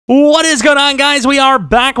What is going on, guys? We are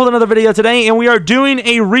back with another video today, and we are doing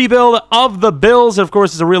a rebuild of the Bills. Of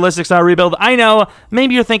course, it's a realistic style rebuild. I know,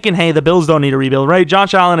 maybe you're thinking, hey, the Bills don't need a rebuild, right?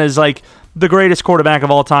 Josh Allen is like the greatest quarterback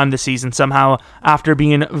of all time this season somehow, after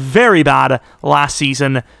being very bad last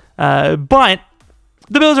season. But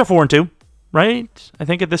the Bills are 4-2. Right? I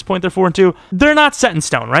think at this point they're 4-2. They're not set in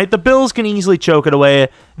stone, right? The Bills can easily choke it away.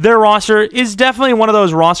 Their roster is definitely one of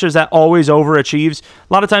those rosters that always overachieves.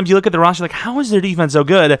 A lot of times you look at the roster like, how is their defense so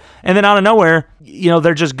good? And then out of nowhere,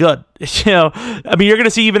 they're just good. You're going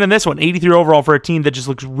to see even in this one, 83 overall for a team that just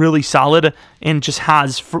looks really solid and just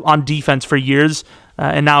has on defense for years.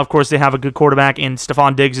 And now, of course, they have a good quarterback, and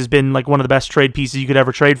Stefon Diggs has been like one of the best trade pieces you could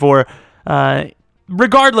ever trade for.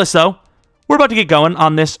 Regardless, though, we're about to get going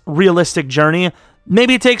on this realistic journey.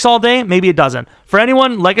 Maybe it takes all day, maybe it doesn't. For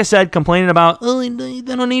anyone, like I said, complaining about, oh, they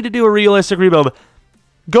don't need to do a realistic rebuild,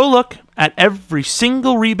 go look at every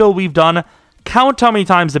single rebuild we've done. Count how many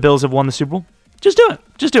times the Bills have won the Super Bowl. Just do it.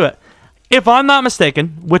 Just do it. If I'm not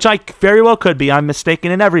mistaken, which I very well could be, I'm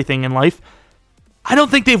mistaken in everything in life, I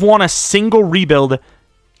don't think they've won a single rebuild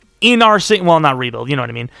in our, well, not rebuild, you know what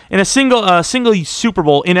I mean, in a single Super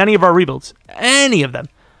Bowl in any of our rebuilds. Any of them.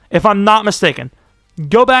 If I'm not mistaken,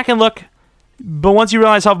 go back and look. But once you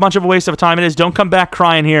realize how much of a waste of time it is, don't come back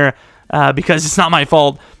crying here because it's not my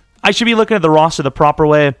fault. I should be looking at the roster the proper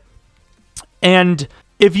way. And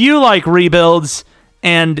if you like rebuilds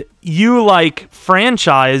and you like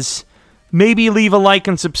franchise, maybe leave a like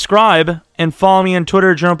and subscribe and follow me on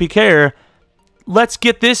Twitter, Jeromepkr. Let's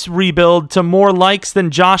get this rebuild to more likes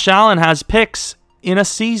than Josh Allen has picks in a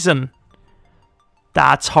season.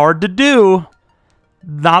 That's hard to do.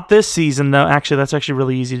 Not this season, though. Actually, that's actually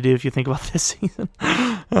really easy to do if you think about this season.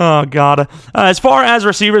 Oh, God. As far as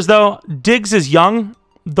receivers, though, Diggs is young.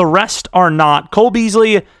 The rest are not. Cole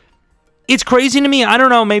Beasley, it's crazy to me. I don't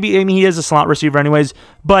know. Maybe he is a slot receiver anyways,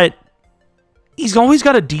 but he's always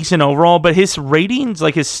got a decent overall, but his ratings,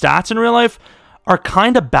 like his stats in real life, are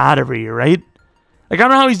kind of bad every year, right? Like, I don't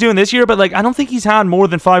know how he's doing this year, but like I don't think he's had more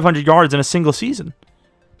than 500 yards in a single season.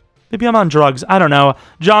 Maybe I'm on drugs. I don't know.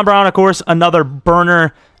 John Brown, of course, another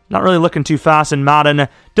burner. Not really looking too fast in Madden.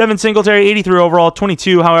 Devin Singletary, 83 overall,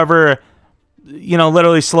 22. However,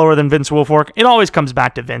 literally slower than Vince Wilfork. It always comes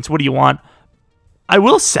back to Vince. What do you want? I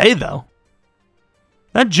will say, though,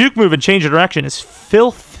 that juke move and change of direction is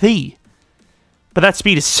filthy. But that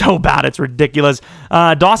speed is so bad, it's ridiculous.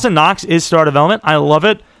 Dawson Knox is star development. I love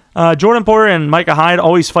it. Jordan Poyer and Micah Hyde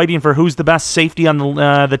always fighting for who's the best safety on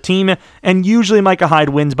the team, and usually Micah Hyde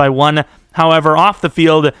wins by one. However, off the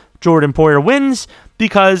field, Jordan Poyer wins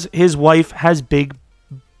because his wife has big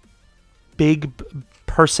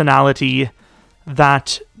personality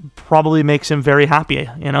that probably makes him very happy.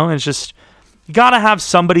 It's just, you gotta have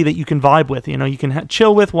somebody that you can vibe with. You can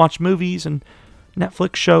chill with, watch movies and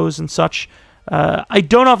Netflix shows and such. I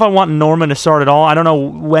don't know if I want Norman to start at all. I don't know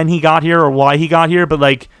when he got here or why he got here, but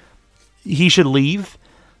like, he should leave.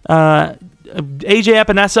 AJ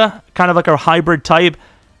Epinesa, kind of like a hybrid type.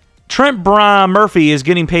 Trent Murphy is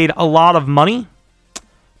getting paid a lot of money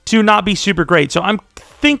to not be super great. So I'm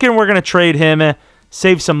thinking we're going to trade him,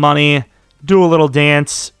 save some money, do a little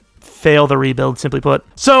dance, fail the rebuild, simply put.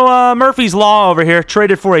 So Murphy's Law over here,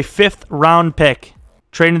 traded for a 5th round pick.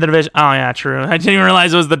 Trading the division. Oh, yeah, true. I didn't even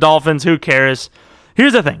realize it was the Dolphins. Who cares?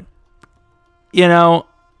 Here's the thing.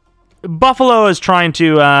 Buffalo is trying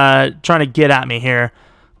to get at me here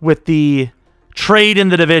with the trade in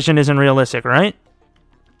the division isn't realistic, right?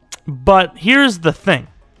 But here's the thing.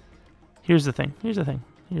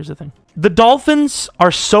 The Dolphins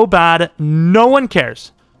are so bad, no one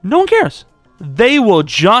cares. No one cares. They will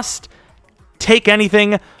just take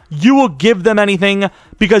anything. You will give them anything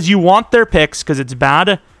because you want their picks because it's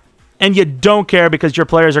bad, and you don't care because your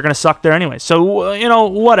players are going to suck there anyway. So,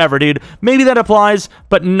 whatever, dude. Maybe that applies,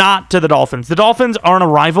 but not to the Dolphins. The Dolphins aren't a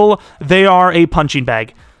rival. They are a punching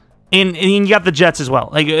bag. And you got the Jets as well.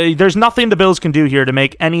 Like, there's nothing the Bills can do here to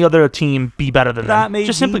make any other team be better than them.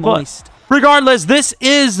 Just simply put. Regardless, this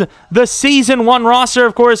is the Season 1 roster.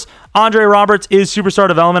 Of course, Andre Roberts is superstar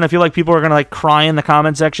development. I feel like people are going to cry in the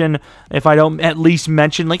comment section if I don't at least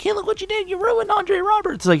mention, like, hey, look what you did. You ruined Andre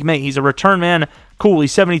Roberts. Like, mate, he's a return man. Cool.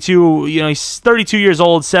 He's 72. He's 32 years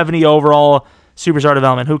old, 70 overall. Superstar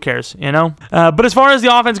development. Who cares, But as far as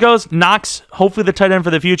the offense goes, Knox, hopefully the tight end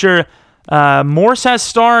for the future. Morse has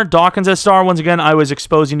star, Dawkins has star. Once again, I was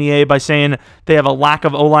exposing EA by saying they have a lack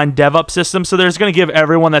of O-line dev-up system, so they're just going to give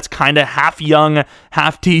everyone that's kind of half young,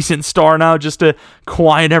 half decent star now just to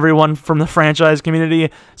quiet everyone from the franchise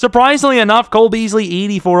community. Surprisingly enough, Cole Beasley,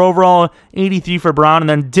 84 overall, 83 for Brown, and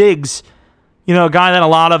then Diggs, a guy that a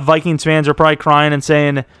lot of Vikings fans are probably crying and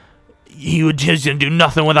saying, he would just do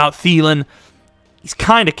nothing without Thielen. He's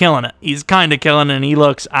kind of killing it. He's kind of killing it, and he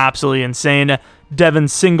looks absolutely insane. Devin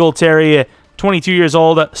Singletary, 22 years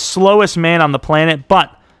old, slowest man on the planet,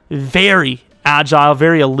 but very agile,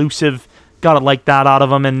 very elusive. Gotta like that out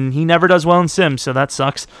of him, and he never does well in Sims, so that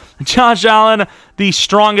sucks. Josh Allen, the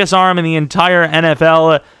strongest arm in the entire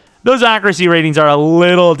NFL. Those accuracy ratings are a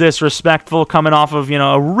little disrespectful coming off of,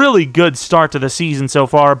 a really good start to the season so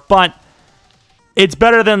far, but it's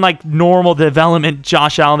better than, like, normal development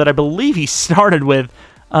Josh Allen that I believe he started with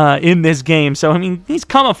in this game. So, I mean, he's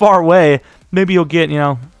come a far way. Maybe he'll get,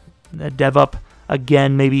 a dev up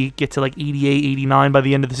again, maybe get to, like, 88, 89 by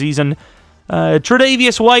the end of the season.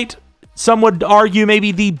 Tre'Davious White, some would argue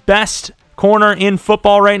maybe the best corner in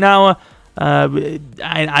football right now. I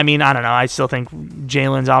mean, I don't know. I still think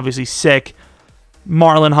Jalen's obviously sick.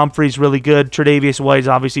 Marlon Humphrey's really good. Tre'Davious White's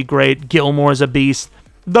obviously great. Gilmore's a beast.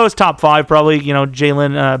 Those top five probably,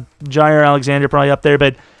 Jalen, Jair Alexander probably up there,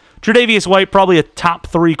 but Tre'Davious White probably a top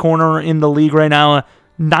 3 corner in the league right now.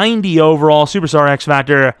 90 overall, Superstar X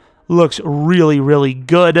Factor, looks really, really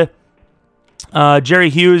good.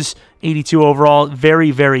 Jerry Hughes, 82 overall,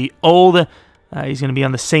 very, very old. He's going to be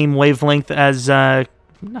on the same wavelength as,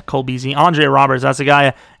 not Cole Beasley, Andre Roberts, that's the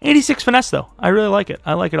guy. 86 finesse, though. I really like it.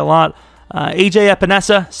 I like it a lot. AJ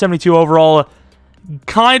Epinesa, 72 overall.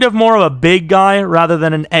 Kind of more of a big guy rather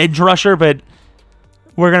than an edge rusher, but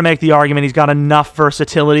we're going to make the argument he's got enough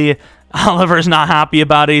versatility. Oliver's not happy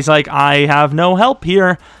about it. He's like, I have no help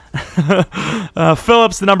here.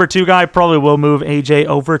 Phillips, the number 2 guy, probably will move AJ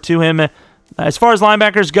over to him. As far as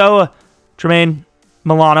linebackers go, Tremaine,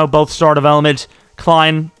 Milano, both star development.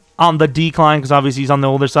 Klein on the decline, because obviously he's on the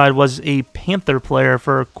older side, was a Panther player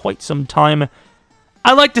for quite some time.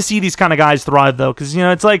 I like to see these kind of guys thrive, though, because,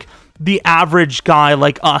 it's like the average guy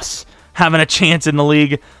like us having a chance in the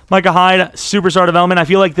league. Micah Hyde, superstar development. I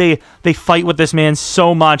feel like they fight with this man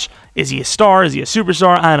so much. Is he a star? Is he a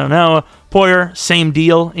superstar? I don't know. Poyer, same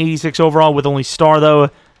deal. 86 overall with only star, though.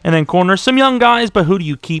 And then corner, some young guys, but who do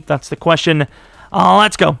you keep? That's the question.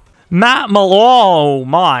 Let's go. Matt Milano. Oh,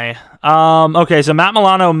 my. Okay, so Matt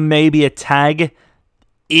Milano may be a tag,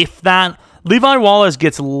 if that. Levi Wallace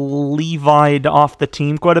gets Levi'd off the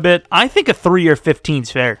team quite a bit. I think a 3-year 15's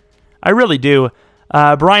fair. I really do.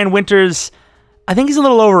 Brian Winters, I think he's a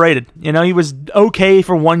little overrated. He was okay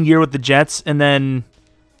for 1 year with the Jets, and then,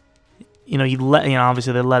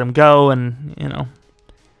 obviously they let him go, and,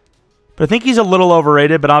 But I think he's a little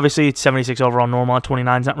overrated, but obviously it's 76 overall normal at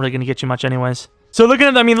 29 is not really going to get you much anyways. So looking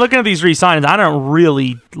at these re-signings, I don't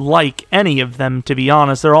really like any of them, to be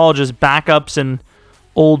honest. They're all just backups and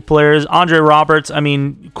old players. Andre Roberts, I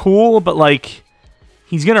mean, cool, but, like,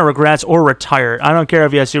 he's going to regress or retire. I don't care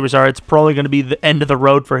if he has superstar. It's probably going to be the end of the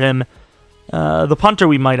road for him. The punter,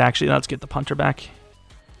 we might actually... Let's get the punter back.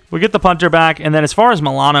 We get the punter back, and then as far as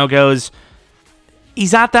Milano goes,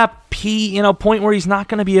 he's at that point where he's not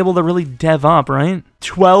going to be able to really dev up, right?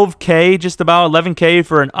 12K, just about 11K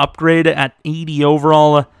for an upgrade at 80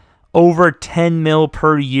 overall, over 10 mil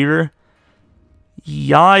per year.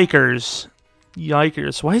 Yikers.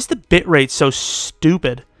 Yikers. Why is the bitrate so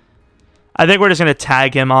stupid? I think we're just going to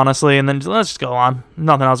tag him, honestly, and then let's just go on.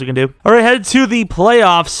 Nothing else we can do. All right, head to the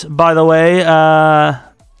playoffs, by the way.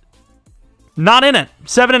 Not in it.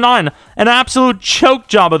 7-9. An absolute choke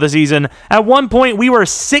job of the season. At one point, we were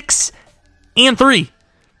 6-3.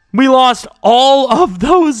 We lost all of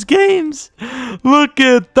those games. Look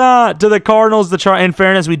at that. To the Cardinals, in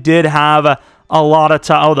fairness, we did have a lot of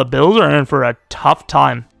time. Oh, the Bills are in for a tough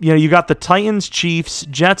time. You got the Titans, Chiefs,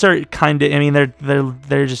 Jets are kind of, I mean,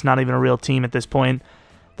 they're just not even a real team at this point.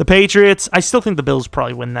 The Patriots, I still think the Bills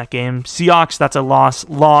probably win that game. Seahawks, that's a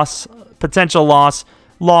loss, potential loss.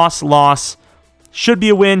 Should be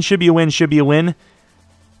a win.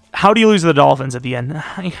 How do you lose to the Dolphins at the end?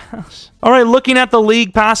 All right, looking at the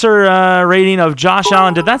league passer rating of Josh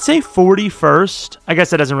Allen, did that say 41st? I guess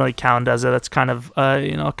that doesn't really count, does it? That's kind of,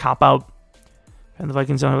 a cop-out. And the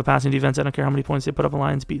Vikings don't have a passing defense. I don't care how many points they put up. The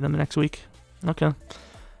Lions beat them the next week. Okay.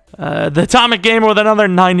 The Atomic Gamer with another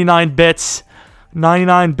 99 bits.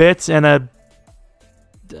 99 bits and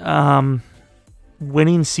a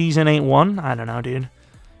winning season ain't won. I don't know, dude.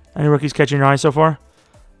 Any rookies catching your eye so far?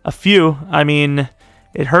 A few. I mean,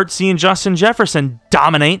 it hurts seeing Justin Jefferson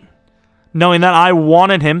dominate, knowing that I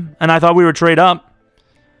wanted him and I thought we would trade up,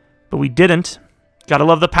 but we didn't. Gotta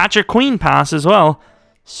love the Patrick Queen pass as well.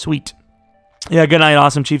 Sweet. Yeah, good night,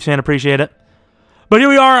 awesome Chiefs fan. Appreciate it. But here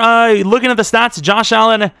we are, looking at the stats. Josh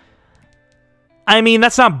Allen, I mean,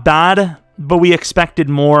 that's not bad, but we expected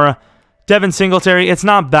more. Devin Singletary, it's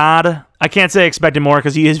not bad. I can't say I expected more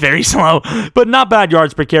because he is very slow, but not bad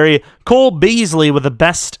yards per carry. Cole Beasley with the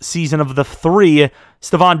best season of the 3.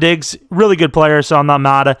 Stefon Diggs, really good player, so I'm not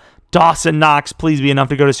mad. Dawson Knox, please be enough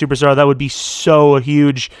to go to Superstar. That would be so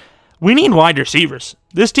huge. We need wide receivers.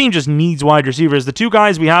 This team just needs wide receivers. The 2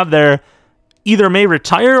 guys we have there either may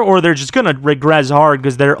retire or they're just going to regress hard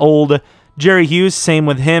because they're old. Jerry Hughes, same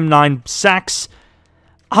with him, 9 sacks.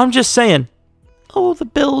 I'm just saying, oh, the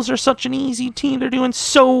Bills are such an easy team. They're doing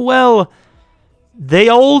so well. They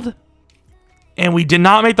old, and we did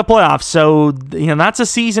not make the playoffs. So, that's a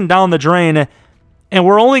season down the drain, and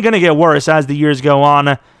we're only going to get worse as the years go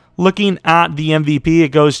on. Looking at the MVP, it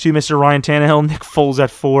goes to Mr. Ryan Tannehill. Nick Foles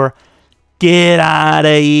at 4. Get out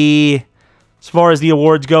of here. As far as the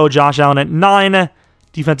awards go, Josh Allen at 9.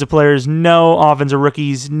 Defensive players, no. Offensive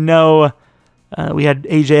rookies, no. We had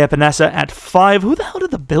AJ Epinesa at 5. Who the hell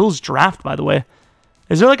did the Bills draft, by the way?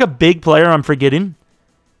 Is there like a big player I'm forgetting?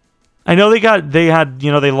 I know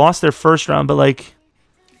they lost their first round, but like,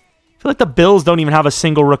 I feel like the Bills don't even have a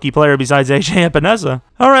single rookie player besides AJ Epinesa.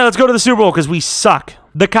 All right, let's go to the Super Bowl because we suck.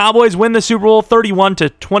 The Cowboys win the Super Bowl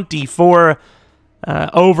 31-24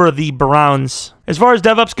 over the Browns. As far as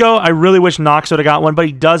DevOps go, I really wish Knox would have got one, but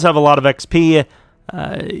he does have a lot of XP.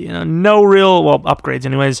 No real, upgrades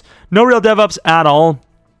anyways. No real DevOps at all.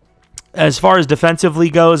 As far as defensively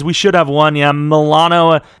goes, we should have one. Yeah,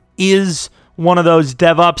 Milano is one of those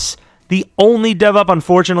DevOps. The only DevOp,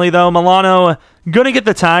 unfortunately, though, Milano, going to get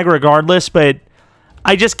the tag regardless, but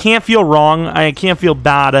I just can't feel wrong. I can't feel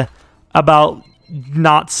bad about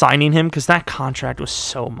not signing him because that contract was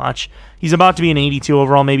so much. He's about to be an 82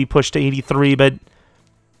 overall, maybe push to 83, but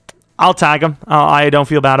I'll tag him. I don't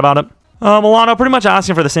feel bad about it. Milano pretty much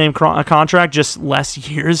asking for the same contract, just less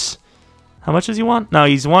years. How much does he want? No,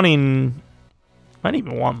 he's wanting... Might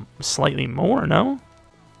even want slightly more, no?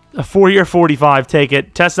 A 4-year 45, take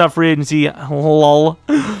it. Test out free agency, lol.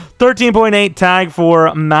 13.8 tag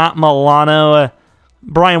for Matt Milano.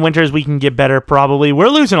 Brian Winters, we can get better probably. We're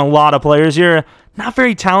losing a lot of players here. Not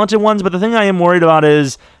very talented ones, but the thing I am worried about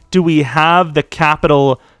is, do we have the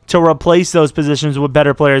capital to replace those positions with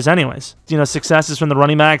better players anyways? Successes from the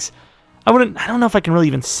running backs. I don't know if I can really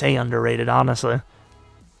even say underrated, honestly.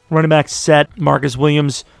 Running back set. Marcus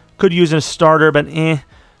Williams could use a starter, but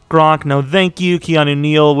Gronk, no thank you. Keanu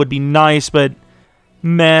Neal would be nice, but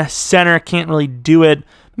meh. Center, can't really do it.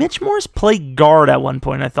 Mitch Morse played guard at one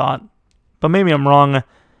point, I thought. But maybe I'm wrong.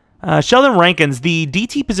 Sheldon Rankins, the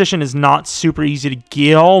DT position is not super easy to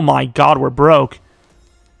get. Oh my god, we're broke.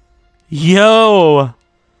 Yo!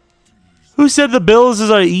 Who said the Bills is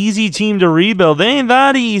an easy team to rebuild? They ain't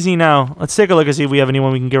that easy now. Let's take a look and see if we have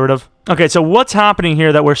anyone we can get rid of. Okay, so what's happening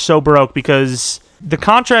here that we're so broke? Because the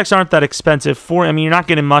contracts aren't that expensive. You're not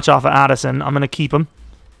getting much off of Addison. I'm going to keep him.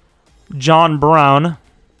 John Brown.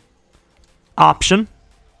 Option.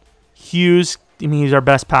 Hughes. He's our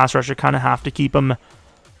best pass rusher. Kind of have to keep him.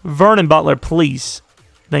 Vernon Butler, please.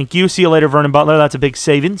 Thank you. See you later, Vernon Butler. That's a big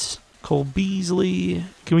savings. Cole Beasley.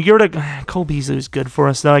 Can we get rid of... Cole Beasley is good for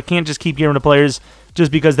us, though. I can't just keep getting rid of players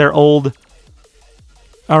just because they're old.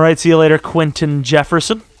 All right, see you later, Quentin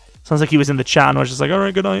Jefferson. Sounds like he was in the chat and was just like, all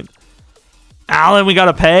right, good night. Allen, we got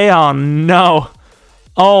to pay? Oh, no.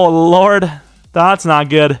 Oh, Lord. That's not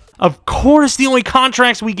good. Of course, the only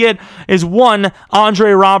contracts we get is 1,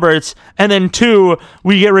 Andre Roberts, and then 2,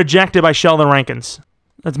 we get rejected by Sheldon Rankins.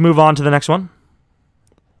 Let's move on to the next one.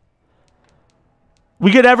 We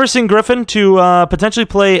get Everson Griffin to potentially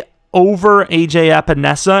play over AJ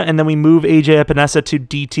Epinesa, and then we move AJ Epinesa to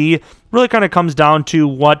DT. Really kind of comes down to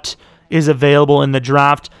what is available in the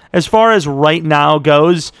draft. As far as right now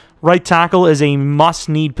goes, right tackle is a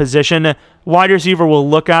must-need position. Wide receiver will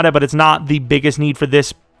look at it, but it's not the biggest need for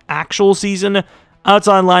this actual season.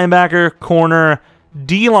 Outside linebacker, corner,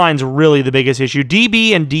 D-line's really the biggest issue.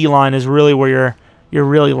 DB and D-line is really where you're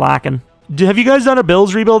really lacking. Have you guys done a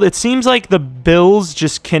Bills rebuild? It seems like the Bills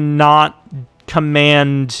just cannot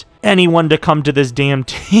command anyone to come to this damn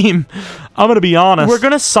team. I'm going to be honest. We're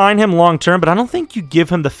going to sign him long-term, but I don't think you give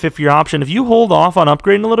him the 5th-year option. If you hold off on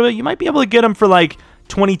upgrading a little bit, you might be able to get him for like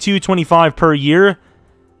 22, 25 per year.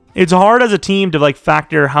 It's hard as a team to like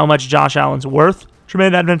factor how much Josh Allen's worth.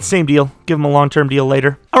 Tremaine Edmonds, same deal. Give him a long-term deal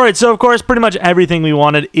later. All right, so of course, pretty much everything we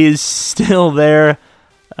wanted is still there.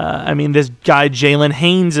 This guy, Jalen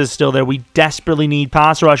Haynes, is still there. We desperately need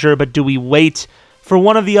pass rusher, but do we wait for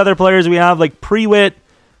one of the other players we have, like Prewitt?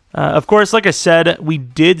 Of course, like I said, we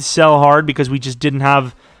did sell hard because we just didn't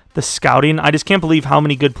have the scouting. I just can't believe how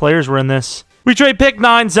many good players were in this. We trade pick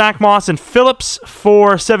 9, Zach Moss, and Phillips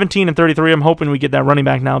for 17 and 33. I'm hoping we get that running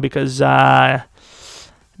back now because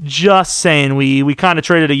Just saying, we kind of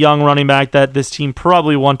traded a young running back that this team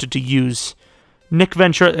probably wanted to use. Nick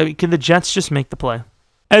Ventura, can the Jets just make the play?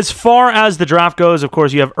 As far as the draft goes, of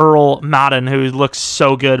course, you have Earl Madden, who looks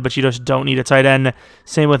so good, but you just don't need a tight end.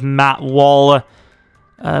 Same with Matt Wall.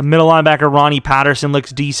 Middle linebacker Ronnie Patterson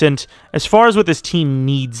looks decent. As far as what this team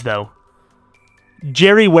needs, though,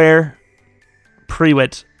 Jerry Ware,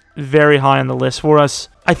 Prewitt, very high on the list for us.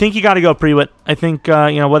 I think you got to go Prewitt. I think,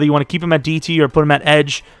 whether you want to keep him at DT or put him at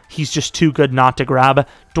edge, he's just too good not to grab.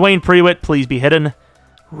 Dwayne Prewitt, please be hidden.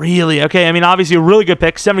 Really? Okay, I mean, obviously a really good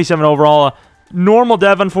pick, 77 overall. Normal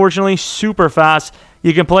dev, unfortunately, super fast.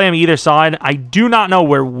 You can play him either side. I do not know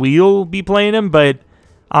where we'll be playing him, but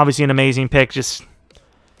obviously an amazing pick. Just,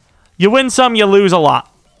 you win some, you lose a lot.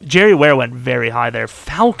 Jerry Ware went very high there.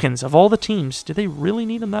 Falcons, of all the teams, did they really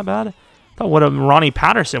need him that bad? I thought Ronnie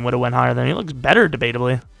Patterson would have went higher than he looks better,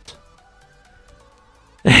 debatably.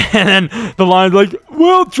 And then the line's like,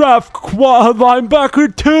 we'll draft quad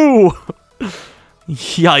linebacker too.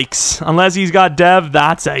 Yikes. Unless he's got dev,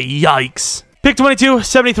 that's a yikes. Pick 22,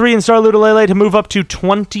 73 in Star Lutalele to move up to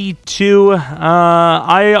 22.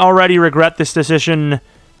 I already regret this decision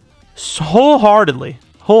wholeheartedly.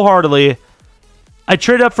 I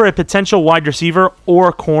traded up for a potential wide receiver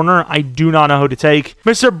or corner. I do not know who to take.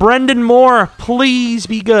 Mr. Brendan Moore, please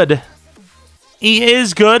be good. He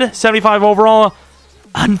is good, 75 overall.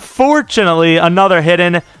 Unfortunately, another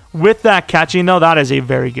hidden. With that catching, though, that is a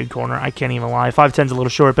very good corner. I can't even lie. 5'10's a little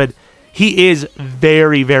short, but he is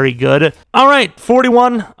very, very good. All right,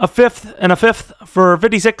 41, a fifth, and a fifth for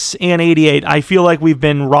 56 and 88. I feel like we've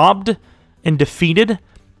been robbed and defeated,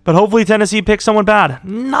 but hopefully Tennessee picks someone bad.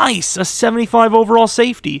 Nice, a 75 overall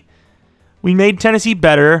safety. We made Tennessee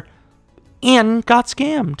better and got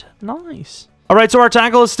scammed. Nice. All right, so our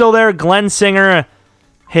tackle is still there. Glenn Singer,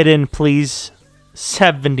 hidden, please.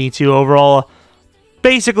 72 overall.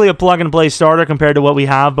 Basically a plug-and-play starter compared to what we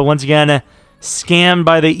have, but once again, scammed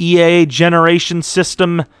by the EA generation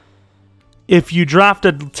system. If you draft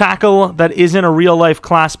a tackle that isn't a real-life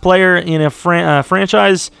class player in a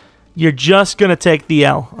franchise, you're just going to take the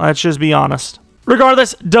L. Let's just be honest.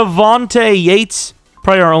 Regardless, Devontae Yates,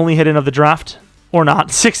 probably our only hidden of the draft, or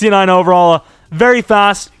not. 69 overall, very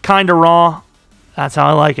fast, kind of raw. That's how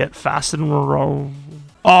I like it, fast and raw.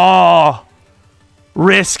 Oh!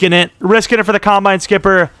 Risking it for the combine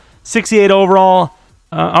skipper. 68 overall.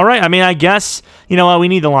 All right, I mean, I guess, you know what, we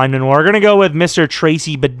need the lineman. We're going to go with Mr.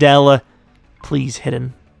 Tracy Bedell. Please,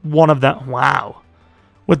 hidden. One of them. Wow.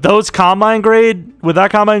 With that combine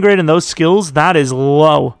grade and those skills, that is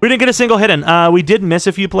low. We didn't get a single hidden. We did miss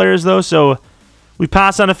a few players, though, so we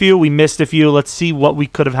passed on a few. We missed a few. Let's see what we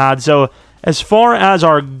could have had. So as far as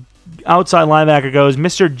our outside linebacker goes,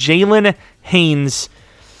 Mr. Jalen Haynes.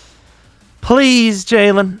 Please,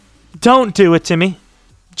 Jalen, don't do it to me.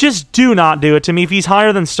 Just do not do it to me. If he's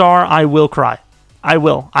higher than star, I will cry. I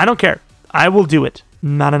will. I don't care. I will do it.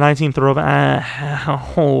 Madden 19 throwback.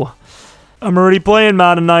 I'm already playing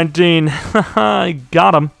Madden 19. I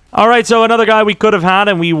got him. All right, so another guy we could have had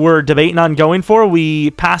and we were debating on going for. We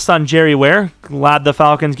passed on Jerry Ware. Glad the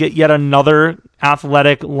Falcons get yet another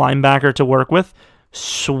athletic linebacker to work with.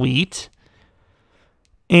 Sweet.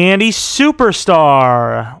 And he's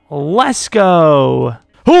superstar. Let's go.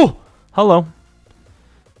 Oh, hello.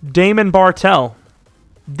 Damon Bartell.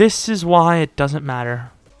 This is why it doesn't matter.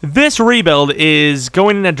 This rebuild is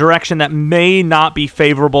going in a direction that may not be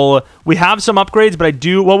favorable. We have some upgrades, but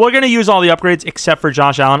we're going to use all the upgrades except for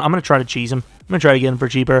Josh Allen. I'm going to try to cheese him. I'm going to try to get him for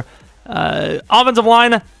cheaper. Offensive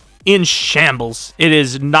line in shambles. It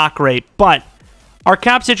is not great, but our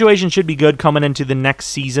cap situation should be good coming into the next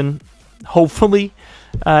season, hopefully.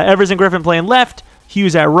 Everson Griffin playing left,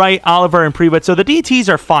 Hughes at right, Oliver and Prewitt. So the DTs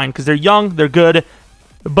are fine because they're young, they're good,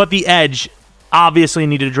 but the edge obviously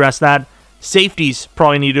need to address that. Safeties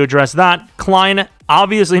probably need to address that. Klein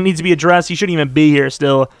obviously needs to be addressed. He shouldn't even be here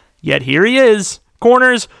still, yet here he is.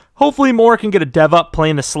 Corners, hopefully Moore can get a dev up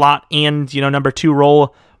playing the slot and, number 2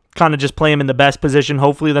 role, kind of just play him in the best position.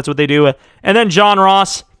 Hopefully that's what they do. And then John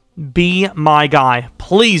Ross, be my guy.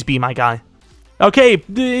 Please be my guy. Okay,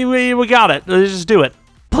 we got it. Let's just do it.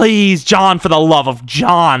 Please, John, for the love of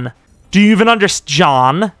John. Do you even understand?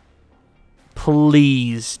 John?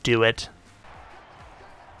 Please do it.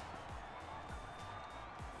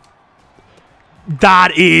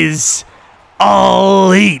 That is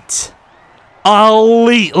elite.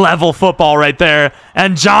 Elite level football right there.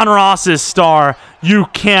 And John Ross's star. You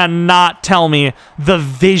cannot tell me the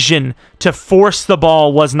vision to force the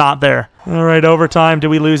ball was not there. All right, overtime. Do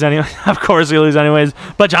we lose anyway? Of course we lose anyways.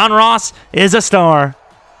 But John Ross is a star.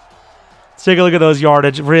 Let's take a look at those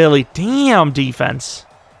yardage. Really, damn defense.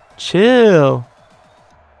 Chill.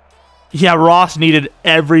 Yeah, Ross needed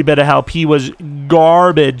every bit of help. He was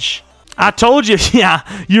garbage. I told you. Yeah,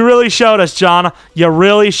 you really showed us, John. You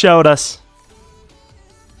really showed us.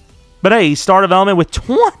 But hey, star development with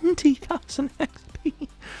 20,000 XP.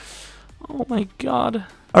 Oh my God.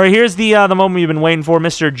 All right, here's the moment we've been waiting for.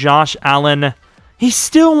 Mr. Josh Allen. He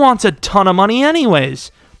still wants a ton of money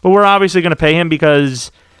anyways. But we're obviously going to pay him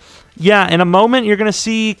because, yeah, in a moment you're going to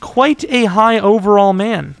see quite a high overall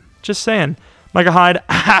man. Just saying. Micah Hyde,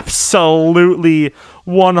 absolutely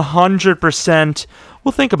 100%.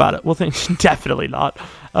 We'll think about it. We'll think. Definitely not.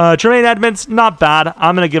 Tremaine Edmonds, not bad.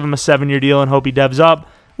 I'm going to give him a 7-year deal and hope he devs up,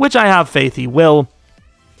 which I have faith he will.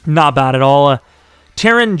 Not bad at all.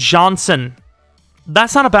 Taron Johnson.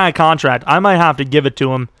 That's not a bad contract. I might have to give it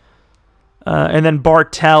to him. And then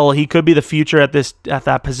Bartell, he could be the future at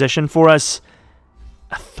that position for us.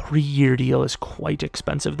 A 3-year deal is quite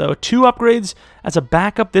expensive, though. 2 upgrades as a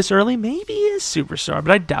backup this early, maybe a superstar,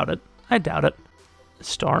 but I doubt it. I doubt it.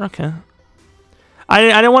 Star, okay. I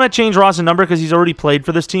didn't want to change Ross's number because he's already played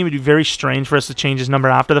for this team. It'd be very strange for us to change his number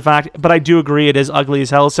after the fact, but I do agree it is ugly as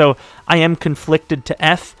hell, so I am conflicted to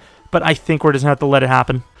F, but I think we're just going to have to let it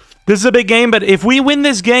happen. This is a big game, but if we win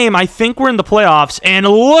this game, I think we're in the playoffs, and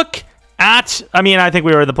look at, I mean, I think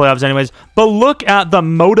we were in the playoffs anyways, but look at the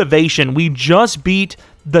motivation. We just beat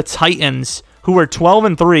the Titans, who were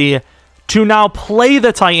 12-3, to now play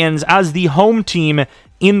the Titans as the home team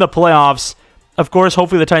in the playoffs. Of course,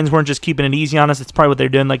 hopefully the Titans weren't just keeping it easy on us. It's probably what they're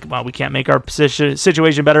doing. Like, well, we can't make our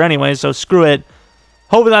situation better anyway, so screw it.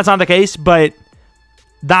 Hopefully that's not the case, but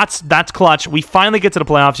that's clutch. We finally get to the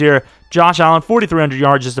playoffs here. Josh Allen, 4,300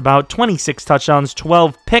 yards, just about 26 touchdowns,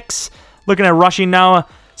 12 picks. Looking at rushing now.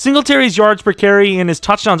 Singletary's yards per carry and his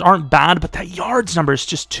touchdowns aren't bad, but that yards number is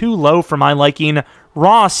just too low for my liking.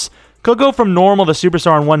 Ross could go from normal to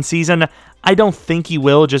superstar in one season. I don't think he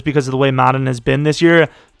will just because of the way Madden has been this year,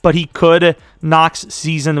 but he could. Knox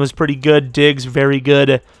season was pretty good. Diggs, very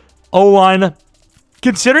good. O-line,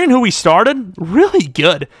 considering who we started, really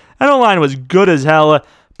good. That O-line was good as hell.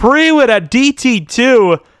 Prewitt at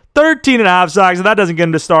DT2, 13.5 sacks. If that doesn't get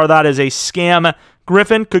into star, that is a scam.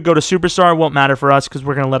 Griffin could go to superstar. Won't matter for us because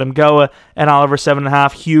we're going to let him go. And Oliver,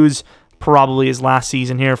 7.5. Hughes, probably his last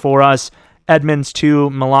season here for us. Edmonds,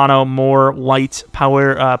 2. Milano, Moore, White,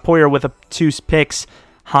 Poyer with 2 picks.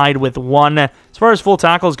 Hyde with 1. As far as full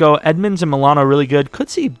tackles go, Edmonds and Milano really good. Could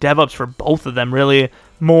see dev-ups for both of them, really.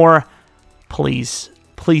 Moore, please.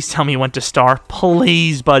 Please tell me you went to star.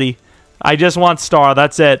 Please, buddy. I just want star.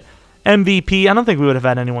 That's it. MVP, I don't think we would have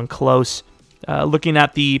had anyone close. Looking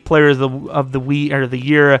at the players of the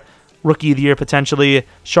year, rookie of the year potentially,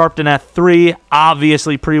 Sharpton at 3,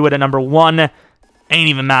 obviously Prewitt at number 1. Ain't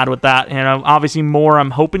even mad with that. You know, obviously Moore,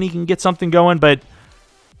 I'm hoping he can get something going, but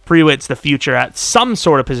Prewitt's the future at some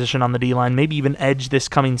sort of position on the D-line, maybe even edge this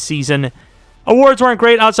coming season. Awards weren't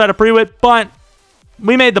great outside of Prewitt, but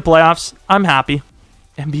we made the playoffs. I'm happy.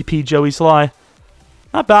 MVP Joey Sly.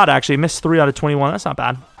 Not bad, actually. Missed 3 out of 21. That's not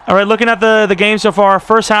bad. All right, looking at the game so far.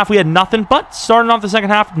 First half, we had nothing, but starting off the second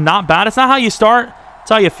half, not bad. It's not how you start. It's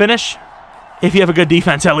how you finish. If you have a good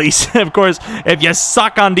defense, at least. Of course, if you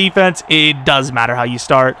suck on defense, it does matter how you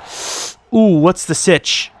start. Ooh, what's the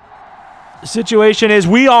sitch? The situation is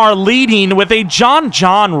we are leading with a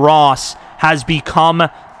John Ross has become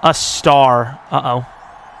a star. Uh-oh.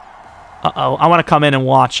 Uh-oh. I want to come in and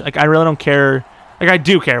watch. Like, I really don't care. Like, I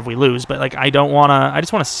do care if we lose, but, like, I don't want to. I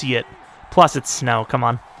just want to see it. Plus, it's snow. Come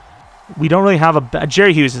on. We don't really have a...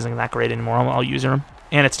 Jerry Hughes isn't that great anymore. I'll use him.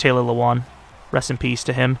 And it's Taylor Lewan. Rest in peace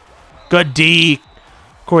to him. Good D.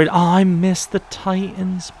 Corey. Oh, I miss the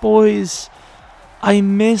Titans, boys. I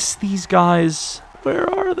miss these guys. Where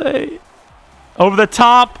are they? Over the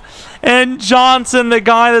top. And Johnson, the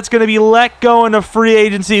guy that's going to be let go into free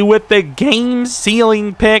agency with the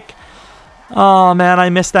game-sealing pick. Oh, man, I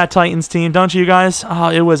miss that Titans team. Don't you guys? Oh,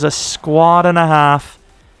 it was a squad and a half.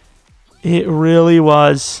 It really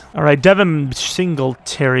was. All right, Devin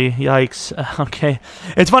Singletary. Yikes. Okay.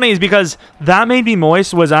 It's funny is because that made me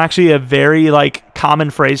moist was actually a very, like,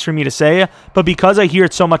 common phrase for me to say. But because I hear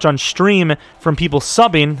it so much on stream from people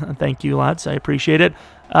subbing, thank you, lads. I appreciate it.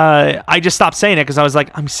 I just stopped saying it because I was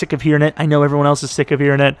like, I'm sick of hearing it. I know everyone else is sick of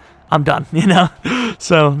hearing it. I'm done, you know?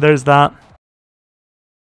 So there's that.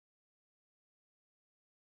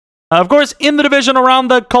 Of course, in the division around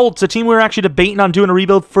the Colts, a team we were actually debating on doing a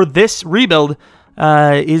rebuild for this rebuild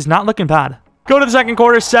is not looking bad. Go to the second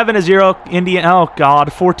quarter, 7-0. Indiana, oh God,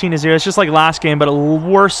 14-0. It's just like last game, but a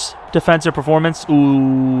worse defensive performance.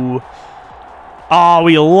 Ooh. Oh,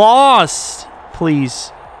 we lost.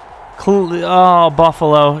 Please. Oh,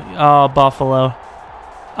 Buffalo. Oh, Buffalo.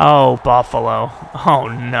 Oh, Buffalo. Oh,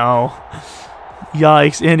 no.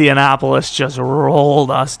 Yikes, Indianapolis just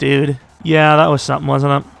rolled us, dude. Yeah, that was something,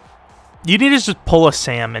 wasn't it? You need to just pull a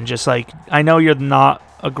Sam and just, like, I know you're not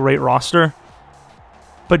a great roster,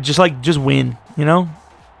 but just, like, just win, you know?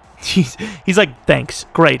 He's like, thanks,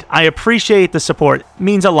 great. I appreciate the support.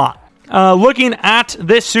 Means a lot. Looking at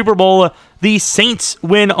this Super Bowl, the Saints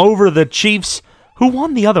win over the Chiefs. Who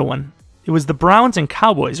won the other one? It was the Browns and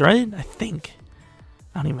Cowboys, right? I think.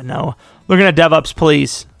 I don't even know. Looking at DevUps,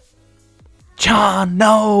 please. John,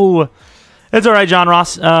 no. It's all right, John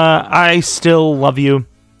Ross. I still love you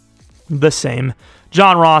the same.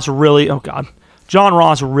 John Ross really, oh God. John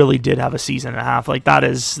Ross really did have a season and a half. Like, that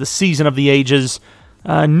is the season of the ages.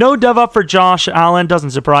 No dev up for Josh Allen.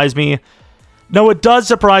 Doesn't surprise me. No, what does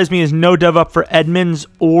surprise me is no dev up for Edmonds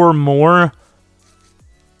or Moore.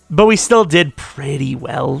 But we still did pretty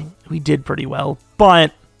well. We did pretty well.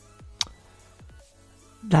 But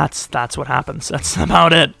that's what happens. That's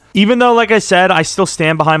about it. Even though, like I said, I still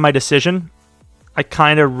stand behind my decision, I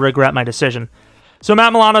kind of regret my decision. So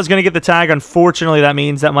Matt Milano is going to get the tag. Unfortunately, that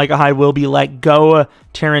means that Micah Hyde will be let go.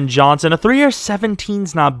 Taron Johnson, a 3-year 17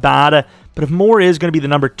 is not bad. But if Moore is going to be the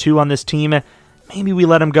number 2 on this team, maybe we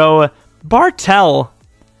let him go. Bartell,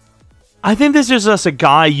 I think this is just a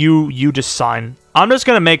guy you just sign. I'm just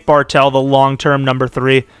going to make Bartell the long-term number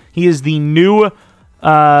 3. He is the new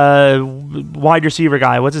wide receiver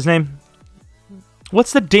guy. What's his name?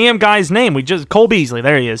 What's the damn guy's name? Cole Beasley.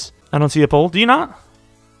 There he is. I don't see a poll. Do you not?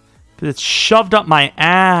 Because it's shoved up my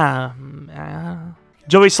ass.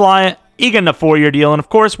 Joey Sly, Egan, a 4-year deal. And of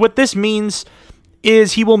course, what this means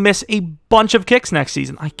is he will miss a bunch of kicks next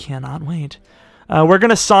season. I cannot wait. We're going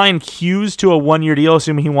to sign Hughes to a 1-year deal,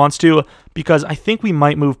 assuming he wants to, because I think we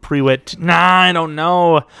might move Prewitt. Nah, I don't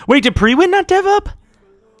know. Wait, did Prewitt not dev up?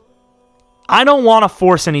 I don't want to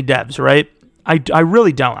force any devs, right? I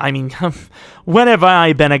really don't. I mean, when have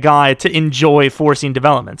I been a guy to enjoy forcing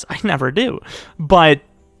developments? I never do. But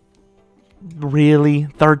really,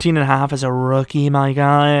 13.5 as a rookie, my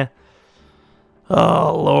guy?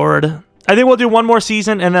 Oh, Lord. I think we'll do one more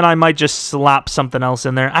season, and then I might just slap something else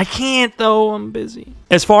in there. I can't, though. I'm busy.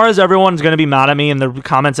 As far as everyone's going to be mad at me in the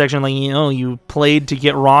comment section, like, you know, you played to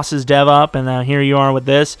get Ross's dev up, and now here you are with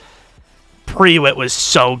this. Prewitt was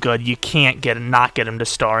so good. You can't not get him to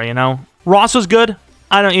star, you know? Ross was good.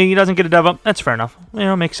 He doesn't get a dev up. That's fair enough. You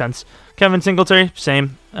know, makes sense. Kevin Singletary,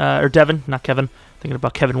 same. Or Devin, not Kevin. Thinking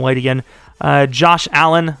about Kevin White again. Josh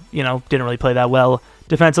Allen, you know, didn't really play that well.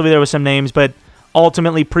 Defensively, there was some names, but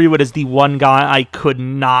ultimately, Prewitt is the one guy I could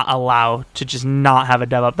not allow to just not have a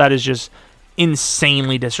dev up. That is just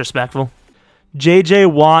insanely disrespectful. J.J.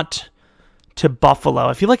 Watt to Buffalo.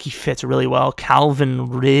 I feel like he fits really well.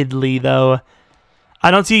 Calvin Ridley, though.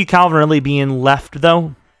 I don't see Calvin Ridley being left,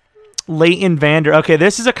 though. Leighton Vander. Okay,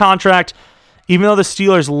 this is a contract. Even though the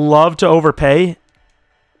Steelers love to overpay,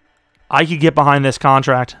 I could get behind this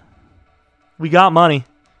contract. We got money.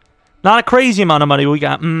 Not a crazy amount of money, but we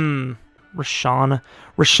got... Rashawn.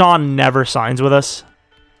 Rashawn never signs with us.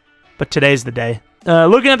 But today's the day.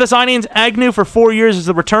 Looking at the signings, Agnew for 4 years is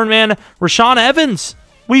the return man. Rashawn Evans.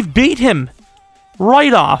 We've beat him.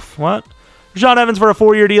 Right off. What? Rashawn Evans for a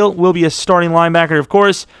 4-year deal. Will be a starting linebacker, of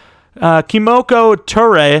course. Kimoko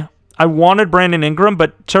Ture. I wanted Brandon Ingram,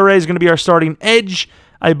 but Ture is going to be our starting edge,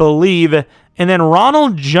 I believe. And then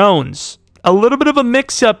Ronald Jones. A little bit of a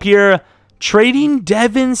mix-up here. Trading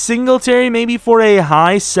Devin Singletary maybe for a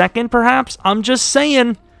high second, perhaps? I'm just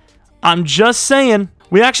saying. I'm just saying.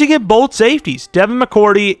 We actually get both safeties. Devin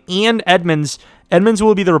McCourty and Edmonds. Edmonds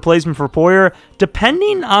will be the replacement for Poyer.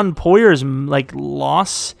 Depending on Poyer's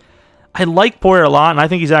loss, I like Poyer a lot, and I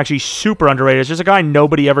think he's actually super underrated. It's just a guy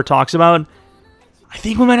nobody ever talks about. I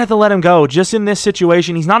think we might have to let him go. Just in this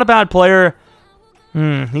situation, he's not a bad player.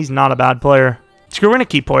 He's not a bad player. Screw, we're going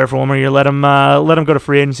to keep Poyer for one more year. Let him go to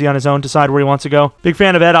free agency on his own, decide where he wants to go. Big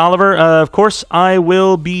fan of Ed Oliver. Of course, I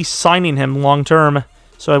will be signing him long-term,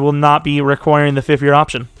 so I will not be requiring the 5th-year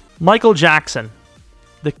option. Michael Jackson,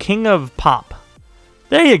 the king of pop.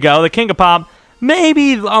 There you go, the king of pop.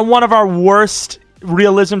 Maybe one of our worst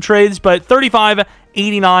realism trades, but 35,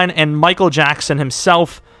 89, and Michael Jackson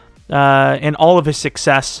himself and all of his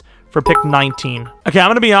success for pick 19. Okay, I'm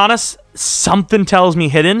going to be honest. Something tells me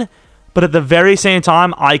hidden, but at the very same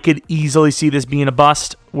time, I could easily see this being a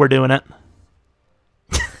bust. We're doing it.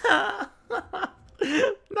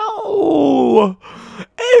 No.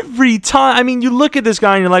 Every time. I mean, you look at this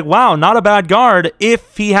guy and you're like, wow, not a bad guard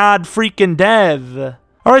if he had freaking dev.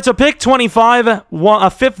 All right, so pick 25, a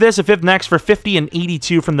 5th this, a 5th next for 50 and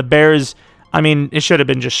 82 from the Bears. I mean, it should have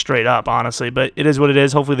been just straight up, honestly, but it is what it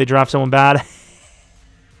is. Hopefully they draft someone bad.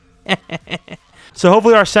 So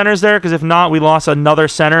hopefully our center's there, because if not, we lost another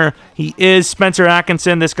center. He is Spencer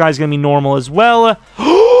Atkinson. This guy's going to be normal as well.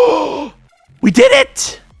 We did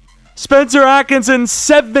it! Spencer Atkinson,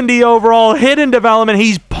 70 overall, hidden development.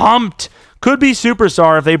 He's pumped. Could be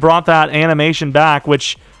superstar if they brought that animation back,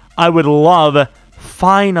 which I would love.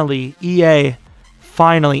 Finally, EA.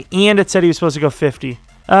 Finally. And it said he was supposed to go 50.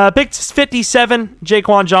 Picked 57,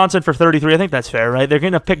 Jaquan Johnson for 33. I think that's fair, right? They're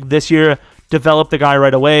going to pick this year, develop the guy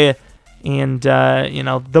right away. And, you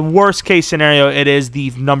know, the worst case scenario, it is the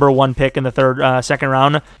 #1 pick in the second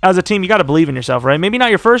round. As a team, you got to believe in yourself, right? Maybe not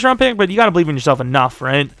your first round pick, but you got to believe in yourself enough,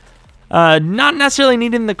 right? Not necessarily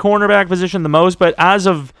needing the cornerback position the most, but as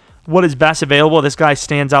of what is best available, this guy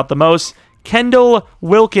stands out the most. Kendall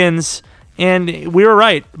Wilkins, and we were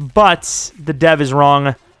right, but the dev is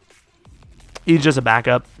wrong. He's just a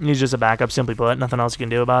backup. He's just a backup, simply put. Nothing else you can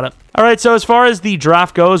do about it. All right, so as far as the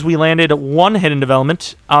draft goes, we landed 1 hidden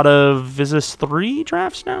development out of, is this 3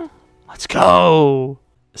 drafts now? Let's go.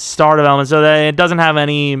 Star development, so that it doesn't have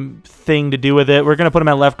anything to do with it. We're going to put him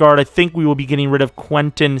at left guard. I think we will be getting rid of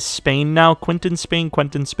Quentin Spain now. Quentin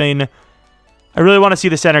Spain. I really want to see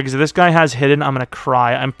the center, because if this guy has hidden, I'm going to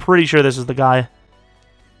cry. I'm pretty sure this is the guy.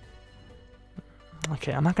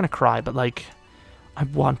 Okay, I'm not going to cry, but, like, I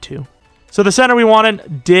want to. So the center we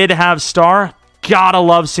wanted did have star. Gotta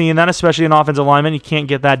love seeing that, especially in offensive lineman. You can't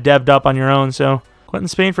get that devved up on your own, so... Quentin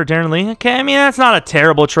Spain for Darren Lee. Okay, I mean, that's not a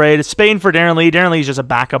terrible trade. Spain for Darren Lee. Darren Lee is just a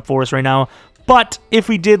backup for us right now. But if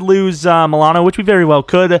we did lose Milano, which we very well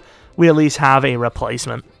could, we at least have a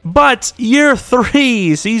replacement. But year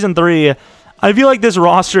 3, season 3, I feel like this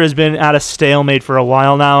roster has been at a stalemate for a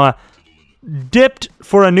while now. Dipped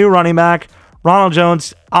for a new running back. Ronald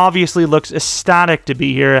Jones obviously looks ecstatic to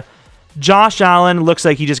be here. Josh Allen looks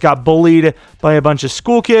like he just got bullied by a bunch of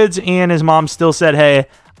school kids, and his mom still said, hey,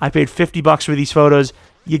 I paid $50 for these photos.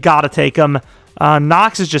 You got to take them.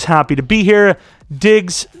 Knox is just happy to be here.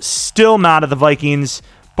 Diggs still mad at the Vikings.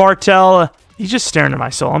 Bartell, he's just staring at my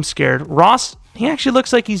soul. I'm scared. Ross, he actually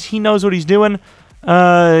looks like he knows what he's doing.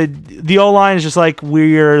 The O-line is just like,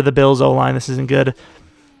 we're the Bills O-line. This isn't good.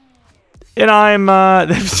 And I'm...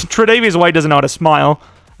 Tre'Davious White doesn't know how to smile.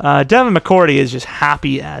 Devin McCourty is just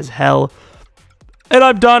happy as hell. And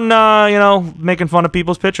I'm done, you know, making fun of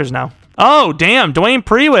people's pictures now. Oh, damn. Dwayne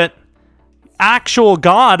Prewitt. Actual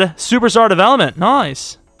god. Superstar development.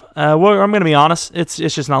 Nice. I'm going to be honest. It's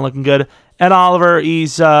just not looking good. Ed Oliver,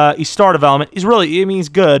 he's star development. He's really, I mean, he's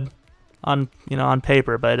good on, you know, on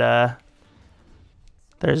paper, but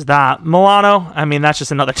there's that. Milano, I mean, that's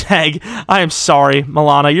just another tag. I am sorry,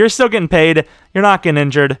 Milano. You're still getting paid. You're not getting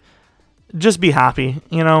injured. Just be happy,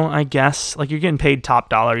 you know, I guess. Like, you're getting paid top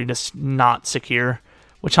dollar. You're just not secure,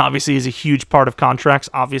 which obviously is a huge part of contracts,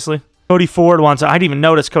 obviously. Cody Ford wants... I didn't even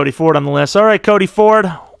notice Cody Ford on the list. All right, Cody Ford,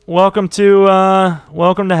 welcome to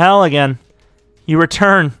hell again. You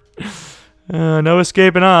return. No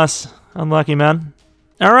escaping us. Unlucky, man.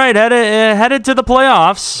 All right, headed to the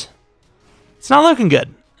playoffs. It's not looking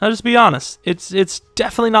good. I'll just be honest. It's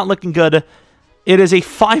definitely not looking good. It is a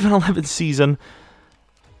 5-11 season.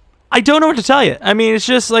 I don't know what to tell you. I mean, it's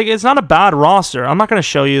just, like, it's not a bad roster. I'm not going to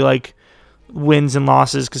show you, like, wins and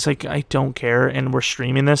losses because, like, I don't care, and we're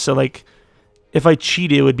streaming this. So, like, if I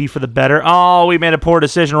cheated, it would be for the better. Oh, we made a poor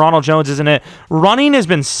decision. Ronald Jones isn't it. Running has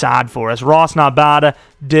been sad for us. Ross, not bad.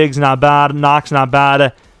 Diggs, not bad. Knox, not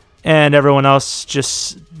bad. And everyone else,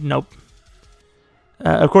 just, nope.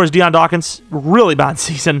 Of course, Deion Dawkins, really bad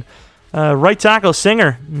season. Right tackle,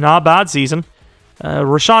 Singer, not bad season.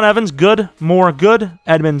 Rashaan Evans, good. Moore, good.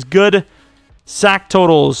 Edmonds, good. Sack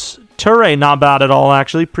totals. Toure, not bad at all,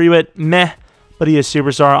 actually. Prewitt, meh. But he is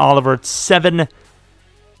superstar. Oliver, 7.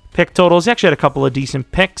 Pick totals. He actually had a couple of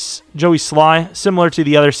decent picks. Joey Sly, similar to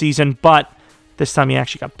the other season, but this time he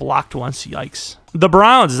actually got blocked once. Yikes. The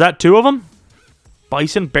Browns, is that 2 of them?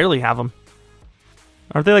 Bison, barely have them.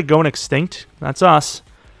 Aren't they, like, going extinct? That's us.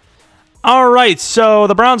 All right, so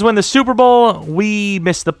the Browns win the Super Bowl. We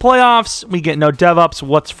miss the playoffs. We get no dev-ups.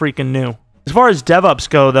 What's freaking new? As far as dev-ups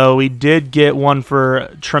go, though, we did get one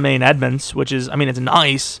for Tremaine Edmonds, which is, I mean, it's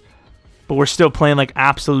nice, but we're still playing like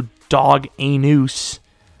absolute dog anus.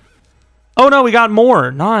 Oh, no, we got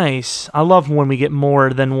more. Nice. I love when we get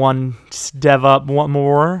more than one dev-up. Want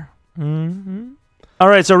more? All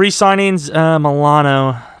right, so re-signings.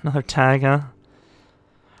 Milano. Another tag, huh?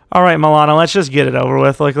 All right, Milano, let's just get it over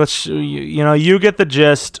with. Like, let's, you know, you get the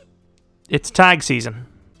gist. It's tag season.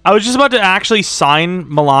 I was just about to actually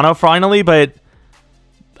sign Milano finally, but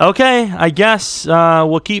okay, I guess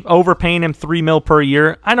we'll keep overpaying him $3 million per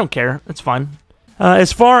year. I don't care. It's fine.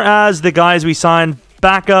 As far as the guys we signed,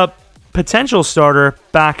 backup, potential starter,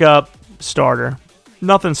 backup, starter.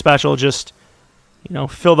 Nothing special, just you know,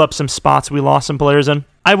 filled up some spots we lost some players in.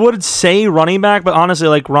 I would say running back, but honestly,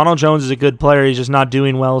 like, Ronald Jones is a good player. He's just not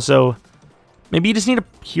doing well, so maybe you just need a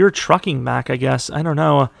pure trucking back, I guess. I don't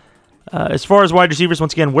know. As far as wide receivers,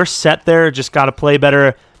 once again, we're set there. Just got to play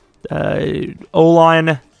better.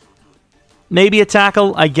 O-line, maybe a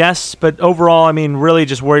tackle, I guess. But overall, I mean, really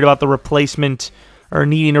just worried about the replacement or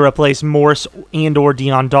needing to replace Morse and or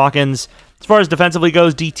Deion Dawkins. As far as defensively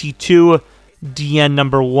goes, DT2, DN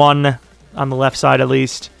number 1 on the left side at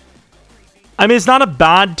least. I mean, it's not a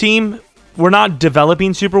bad team. We're not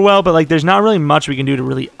developing super well, but like, there's not really much we can do to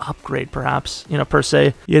really upgrade, perhaps, you know, per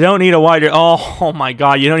se. You don't need a wide. Oh my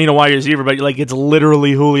God, you don't need a wide receiver, but like, it's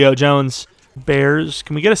literally Julio Jones. Bears,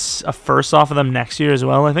 can we get a first off of them next year as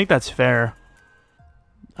well? I think that's fair.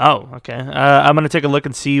 Oh, okay. I'm gonna take a look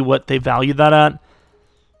and see what they valued that at.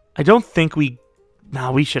 I don't think we.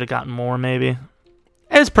 No, we should have gotten more. Maybe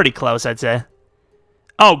it was pretty close, I'd say.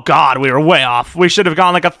 Oh God, we were way off. We should have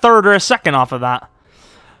gone like a third or a second off of that.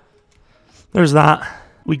 There's that.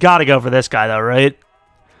 We got to go for this guy, though, right?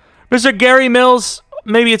 Mr. Gary Mills,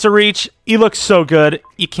 maybe it's a reach. He looks so good.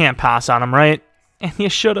 You can't pass on him, right? And you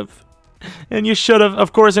should have. And you should have.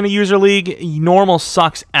 Of course, in a user league, normal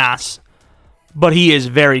sucks ass. But he is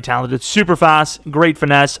very talented. Super fast. Great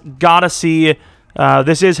finesse. Gotta see.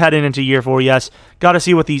 This is heading into year 4, yes. Got to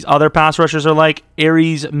see what these other pass rushers are like.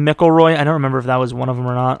 Aries McElroy. I don't remember if that was one of them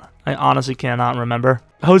or not. I honestly cannot remember.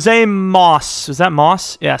 Jose Moss. Was that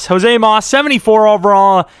Moss? Yes. Jose Moss, 74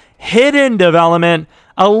 overall. Hidden development.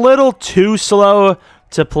 A little too slow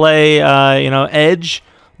to play, you know, edge.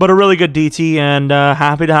 But a really good DT, and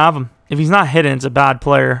happy to have him. If he's not hidden, it's a bad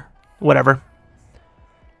player. Whatever.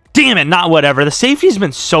 Damn it, not whatever. The safety's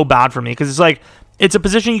been so bad for me, because it's like, it's a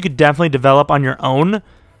position you could definitely develop on your own,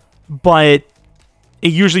 but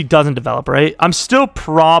it usually doesn't develop, right? I'm still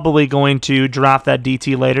probably going to draft that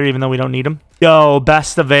DT later, even though we don't need him. Yo,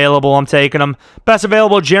 best available, I'm taking him. Best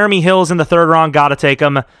available, Jeremy Hills in the 3rd round, gotta take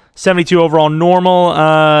him. 72 overall, normal.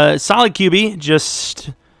 Solid QB,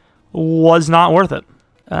 just was not worth it.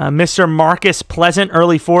 Mr. Marcus Pleasant,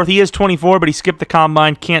 early 4th. He is 24, but he skipped the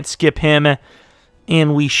combine. Can't skip him,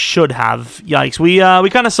 and we should have. Yikes. We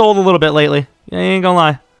kind of sold a little bit lately. I ain't gonna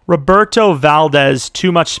lie. Roberto Valdez,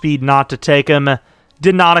 too much speed not to take him.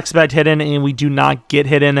 Did not expect hidden, and we do not get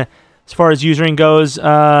hidden. As far as usering goes,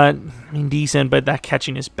 I mean, decent, but that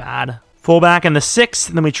catching is bad. Fullback in the 6th,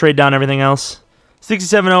 and then we trade down everything else.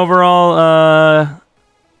 67 overall,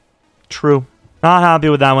 true. Not happy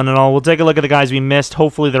with that one at all. We'll take a look at the guys we missed.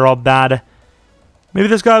 Hopefully they're all bad. Maybe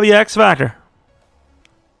this guy will be X Factor.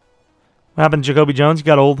 What happened to Jacoby Jones? He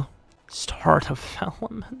got old. Start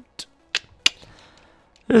development.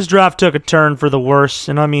 This draft took a turn for the worse,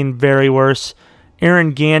 and I mean very worse.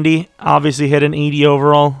 Aaron Gandy obviously hit an 80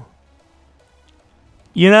 overall.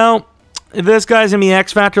 You know, if this guy's going to be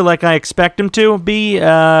X Factor like I expect him to be,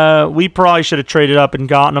 we probably should have traded up and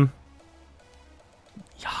gotten him.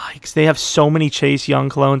 Yikes, they have so many Chase Young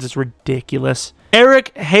clones. It's ridiculous.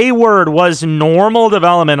 Eric Hayward was normal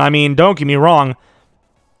development. I mean, don't get me wrong.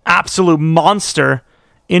 Absolute monster.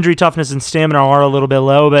 Injury toughness and stamina are a little bit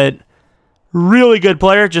low, but really good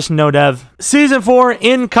player, just no dev. Season 4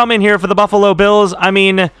 incoming here for the Buffalo Bills. I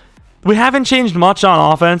mean, we haven't changed much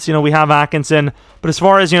on offense. You know, we have Atkinson, but as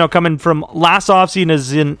far as, you know, coming from last offseason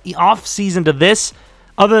as in offseason to this,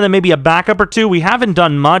 other than maybe a backup or two, we haven't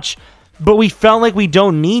done much, but we felt like we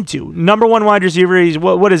don't need to. Number 1 wide receiver, he's,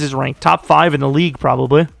 what is his rank? Top 5 in the league,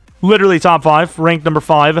 probably. Literally top 5, ranked number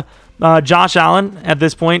 5. Josh Allen, at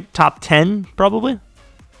this point, top 10, probably.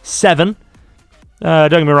 7. Don't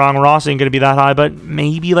get me wrong, Ross ain't going to be that high, but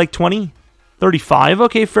maybe like 20, 35.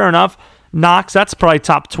 Okay, fair enough. Knox, that's probably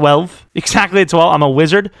top 12. Exactly at 12. I'm a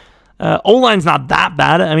wizard. O-line's not that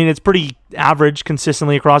bad. I mean, it's pretty average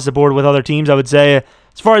consistently across the board with other teams, I would say.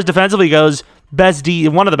 As far as defensively goes,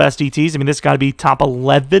 one of the best DTs. I mean, this got to be top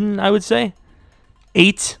 11, I would say.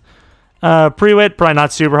 8. Pre-wit, probably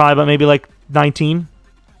not super high, but maybe like 19.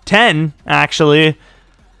 10, actually.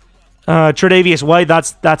 Tre'Davious White,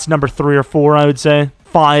 that's number 3 or 4, I would say.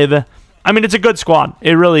 5. I mean, it's a good squad.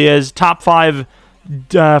 It really is. Top 5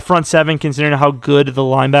 front 7, considering how good the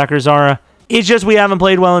linebackers are. It's just we haven't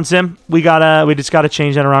played well in Sim. We just gotta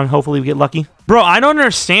change that around. Hopefully we get lucky. Bro, I don't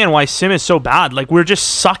understand why Sim is so bad. Like, we're just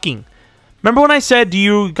sucking. Remember when I said, do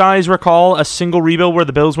you guys recall a single rebuild where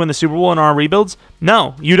the Bills win the Super Bowl in our rebuilds?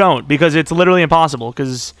 No, you don't, because it's literally impossible,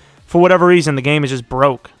 because for whatever reason, the game is just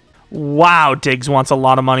broke. Wow, Diggs wants a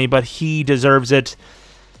lot of money, but he deserves it.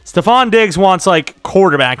 Stefon Diggs wants, like,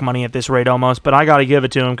 quarterback money at this rate almost, but I got to give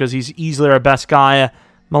it to him because he's easily our best guy.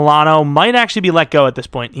 Milano might actually be let go at this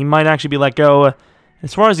point. He might actually be let go.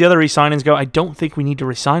 As far as the other re-signings go, I don't think we need to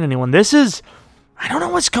re-sign anyone. This is I don't know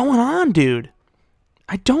what's going on, dude.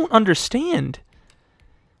 I don't understand.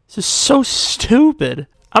 This is so stupid.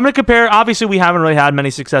 I'm going to compare. Obviously, we haven't really had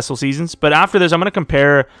many successful seasons. But after this, I'm going to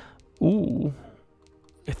compare. Ooh.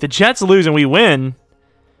 If the Jets lose and we win,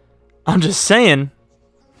 I'm just saying.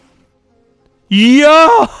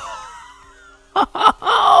 Yo!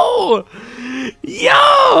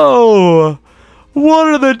 Yo! What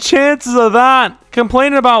are the chances of that?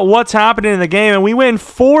 Complaining about what's happening in the game, and we win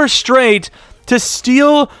 4 straight to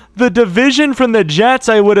steal the division from the Jets,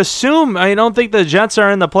 I would assume. I don't think the Jets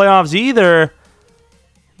are in the playoffs either.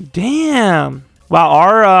 Damn. Wow,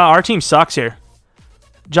 our team sucks here.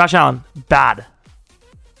 Josh Allen, bad.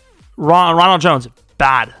 Ronald Jones,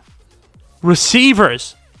 bad.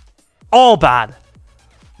 Receivers, all bad.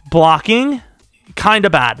 Blocking, kind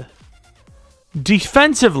of bad.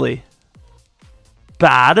 Defensively,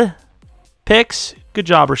 bad. Picks, good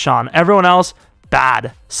job, Rashawn. Everyone else,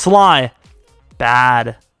 bad. Sly,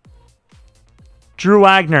 bad. Drew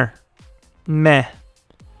Wagner, meh.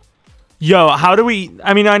 Yo, how do we...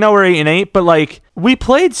 I mean, I know we're 8-8, but, like, we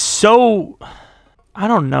played so... I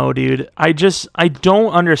don't know, dude. I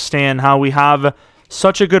don't understand how we have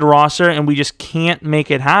such a good roster and we just can't make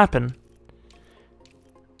it happen.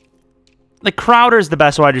 Like, Crowder's the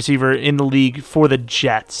best wide receiver in the league for the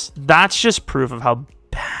Jets. That's just proof of how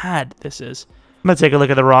bad this is. I'm going to take a look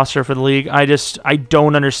at the roster for the league. I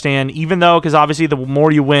don't understand. Even though, because obviously the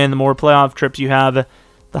more you win, the more playoff trips you have,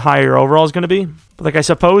 the higher your overall is going to be. But, like, I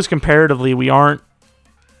suppose comparatively we aren't...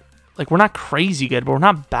 Like, we're not crazy good, but we're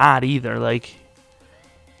not bad either. Like...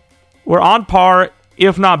 We're on par,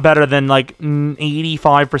 if not better than, like,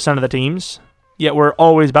 85% of the teams. Yet we're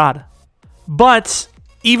always bad. But,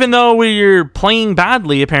 even though we're playing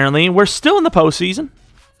badly, apparently, we're still in the postseason.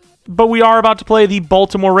 But we are about to play the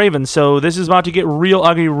Baltimore Ravens. So, this is about to get real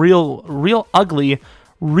ugly, real ugly,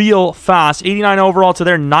 real fast. 89 overall to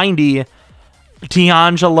their 90.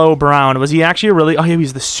 D'Angelo Brown. Was he actually really... Oh, yeah,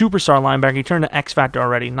 he's the superstar linebacker. He turned to X Factor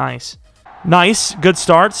already. Nice. Nice. Good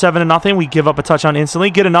start. 7-0. We give up a touchdown instantly.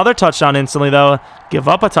 Get another touchdown instantly, though. Give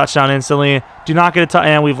up a touchdown instantly. Do not get a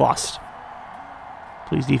touchdown. And we've lost.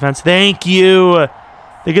 Please, defense. Thank you.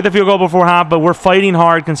 They get the field goal before half, but we're fighting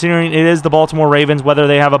hard considering it is the Baltimore Ravens, whether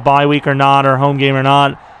they have a bye week or not, or home game or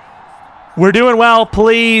not. We're doing well.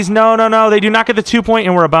 Please. No, no, no. They do not get the 2-point,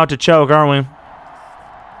 and we're about to choke, aren't we?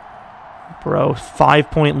 Bro,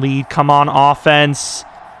 5-point lead. Come on, offense.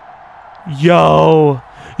 Yo.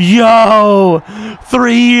 Yo,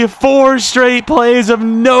 3-4 straight plays of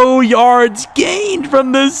no yards gained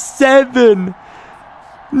from the 7.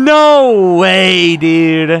 No way,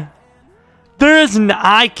 dude.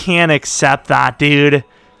 I can't accept that, dude.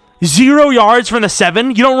 0 yards from the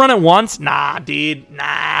 7? You don't run it once? Nah, dude.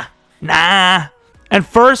 Nah. And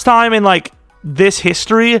first time in, like, this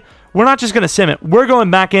history, we're not just going to sim it. We're going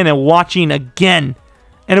back in and watching again.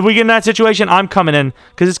 And if we get in that situation, I'm coming in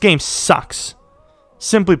because this game sucks.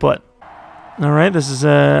 Simply put. All right, this is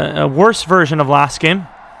a worse version of last game.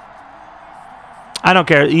 I don't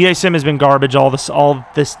care. EA Sim has been garbage all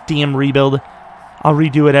this damn rebuild. I'll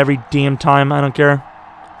redo it every damn time. I don't care.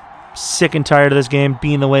 I'm sick and tired of this game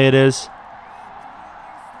being the way it is.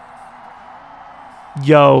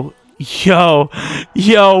 Yo.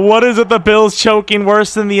 What is it? The Bills choking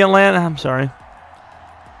worse than the Atlanta? I'm sorry.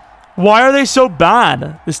 Why are they so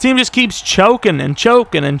bad? This team just keeps choking and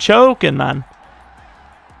choking and choking, man.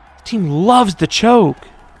 Team loves the choke.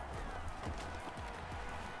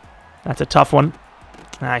 That's a tough one.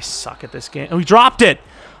 I suck at this game. Oh, he dropped it.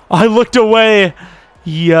 Oh, I looked away.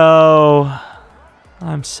 Yo.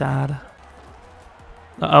 I'm sad.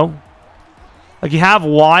 Uh-oh. Like, you have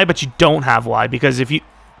Y, but you don't have Y. Because if you...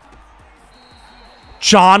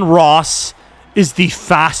 John Ross is the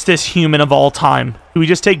fastest human of all time. Do we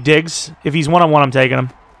just take Diggs? If he's one-on-one, I'm taking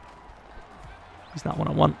him. He's not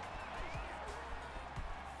one-on-one.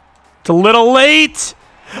 It's a little late.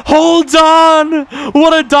 Hold on.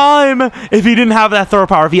 What a dime. If he didn't have that throw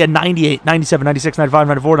power, if he had 98, 97, 96, 95,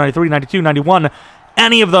 94, 93, 92, 91,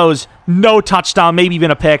 any of those, no touchdown, maybe even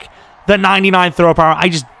a pick. The 99 throw power, I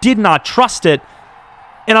just did not trust it.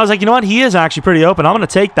 And I was like, you know what? He is actually pretty open. I'm going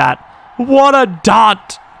to take that. What a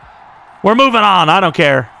dot. We're moving on. I don't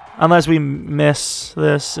care. Unless we miss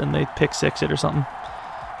this and they pick 6 it or something.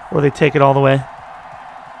 Or they take it all the way.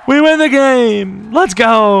 We win the game. Let's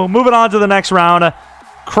go. Moving on to the next round.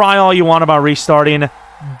 Cry all you want about restarting.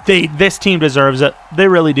 This team deserves it. They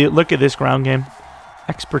really do. Look at this ground game.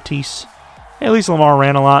 Expertise. Hey, at least Lamar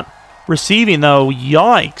ran a lot. Receiving, though,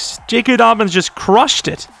 yikes. J.K. Dobbins just crushed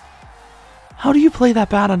it. How do you play that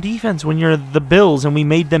bad on defense when you're the Bills and we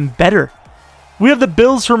made them better? We have the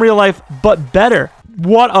Bills from real life, but better.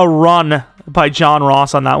 What a run by John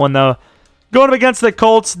Ross on that one, though. Going up against the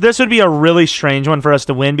Colts, this would be a really strange one for us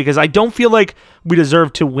to win because I don't feel like we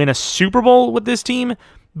deserve to win a Super Bowl with this team,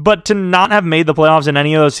 but to not have made the playoffs in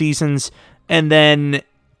any of those seasons and then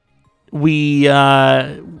we,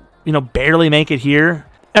 barely make it here.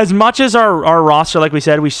 As much as our roster, like we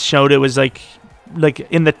said, we showed it was like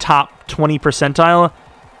in the top 20 percentile.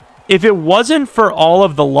 If it wasn't for all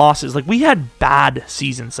of the losses, like we had bad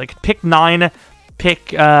seasons, like pick 9, pick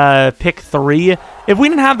 3. If we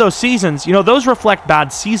didn't have those seasons, those reflect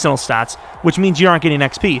bad seasonal stats, which means you aren't getting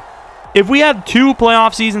XP. If we had 2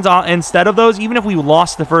 playoff seasons instead of those, even if we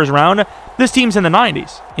lost the first round, this team's in the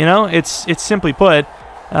 90s. It's simply put.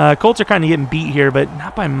 Colts are kind of getting beat here, but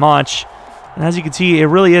not by much. And as you can see, it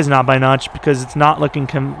really is not by much because it's not looking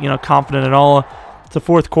confident at all. It's the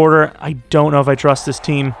fourth quarter. I don't know if I trust this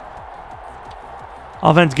team.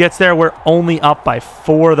 Offense gets there. We're only up by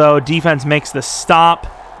 4, though. Defense makes the stop.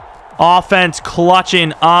 Offense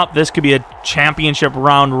clutching up. This could be a championship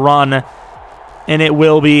round run, and it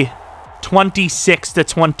will be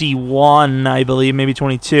 26-21, I believe, maybe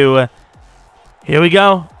 22. Here we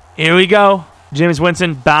go. Here we go. Jameis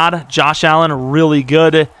Winston, bad. Josh Allen, really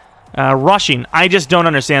good. Rushing, I just don't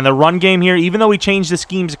understand. The run game here, even though we changed the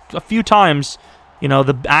schemes a few times,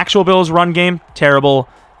 the actual Bills run game, terrible.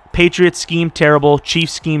 Patriots scheme, terrible.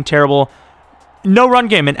 Chiefs scheme, terrible. No run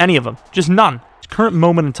game in any of them. Just none. Current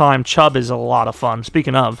moment in time, Chubb is a lot of fun.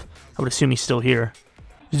 Speaking of, I would assume he's still here.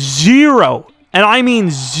 0, and I mean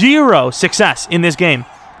 0 success in this game.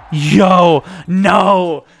 Yo,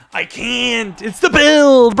 no, I can't. It's the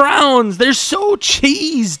Bills, Browns. They're so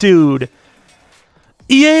cheese, dude.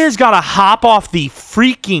 EA has got to hop off the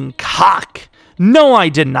freaking cock. No, I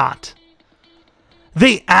did not.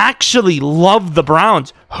 They actually love the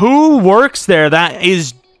Browns. Who works there that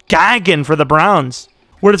is gagging for the Browns?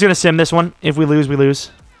 We're just going to sim this one. If we lose, we lose.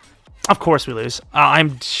 Of course we lose.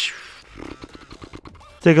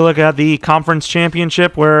 Take a look at the conference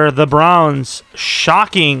championship where the Browns,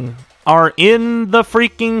 shocking, are in the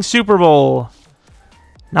freaking Super Bowl.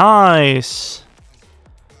 Nice.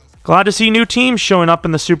 Glad to see new teams showing up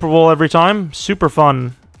in the Super Bowl every time. Super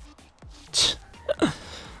fun.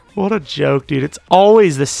 What a joke, dude. It's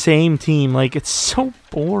always the same team. Like, it's so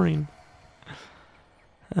boring.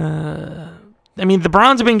 I mean, the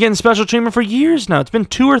Browns have been getting special treatment for years now. It's been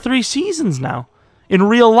 2 or 3 seasons now in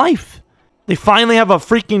real life. They finally have a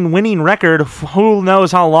freaking winning record. Who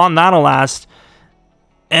knows how long that'll last.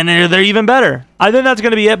 And they're even better. I think that's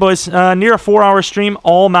going to be it, boys. Near a 4-hour stream,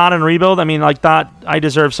 all Madden rebuild. I mean, like that, I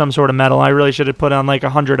deserve some sort of medal. I really should have put on like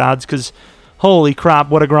 100 ads because holy crap,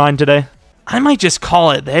 what a grind today. I might just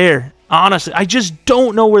call it there. Honestly, I just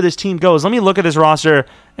don't know where this team goes. Let me look at this roster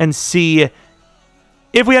and see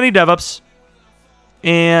if we had any dev-ups.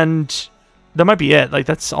 And that might be it. Like,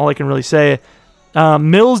 that's all I can really say.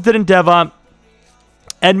 Mills didn't dev up.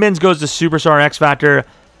 Edmonds goes to Superstar X Factor.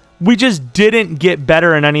 We just didn't get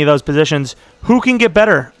better in any of those positions. Who can get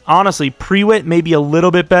better? Honestly, Prewitt maybe a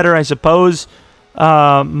little bit better, I suppose.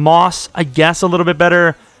 Moss, I guess, a little bit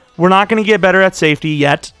better. We're not going to get better at safety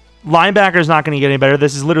yet. Linebacker's not going to get any better.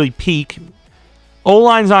 This is literally peak.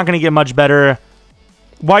 O-line's not going to get much better.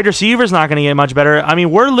 Wide receiver's not going to get much better. I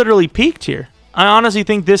mean, we're literally peaked here. I honestly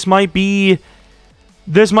think this might be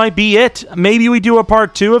it. Maybe we do a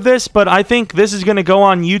part 2 of this, but I think this is going to go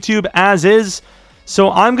on YouTube as is.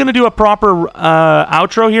 So I'm going to do a proper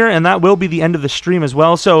outro here, and that will be the end of the stream as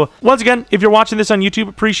well. So once again, if you're watching this on YouTube,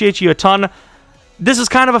 appreciate you a ton. This is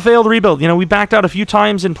kind of a failed rebuild. We backed out a few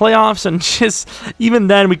times in playoffs, and just even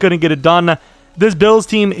then we couldn't get it done. This Bills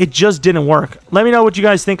team, it just didn't work. Let me know what you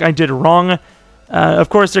guys think I did wrong. Of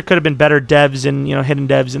course, there could have been better devs and hidden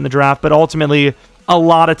devs in the draft, but ultimately a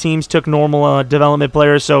lot of teams took normal development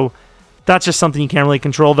players, so that's just something you can't really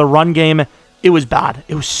control. The run game, it was bad.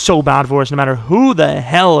 It was so bad for us, no matter who the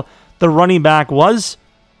hell the running back was.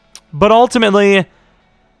 But ultimately,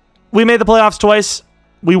 we made the playoffs twice.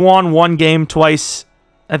 We won 1 game twice.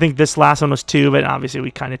 I think this last one was 2, but obviously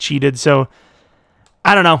we kind of cheated. So,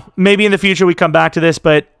 I don't know. Maybe in the future we come back to this,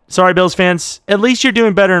 but sorry, Bills fans. At least you're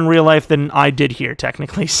doing better in real life than I did here,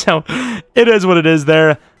 technically. So, it is what it is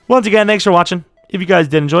there. Once again, thanks for watching. If you guys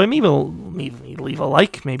did enjoy, maybe leave a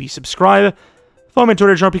like, maybe subscribe. Follow me on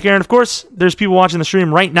Twitter, Jeromepkr. And of course, there's people watching the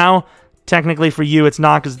stream right now. Technically for you, it's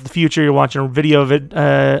not, because in the future you're watching a video of it,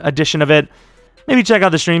 edition of it. Maybe check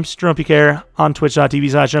out the streams, Jeromepkr, on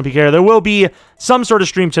twitch.tv/Jeromepkr. There will be some sort of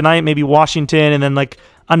stream tonight, maybe Washington, and then like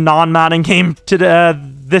a non-Madden game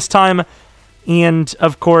this time. And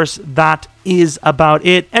of course, that is about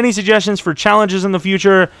it. Any suggestions for challenges in the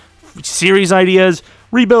future, series ideas,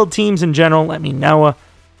 rebuild teams in general, let me know.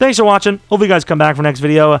 Thanks for watching. Hopefully you guys come back for next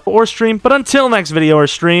video or stream. But until next video or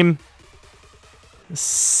stream,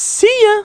 see ya!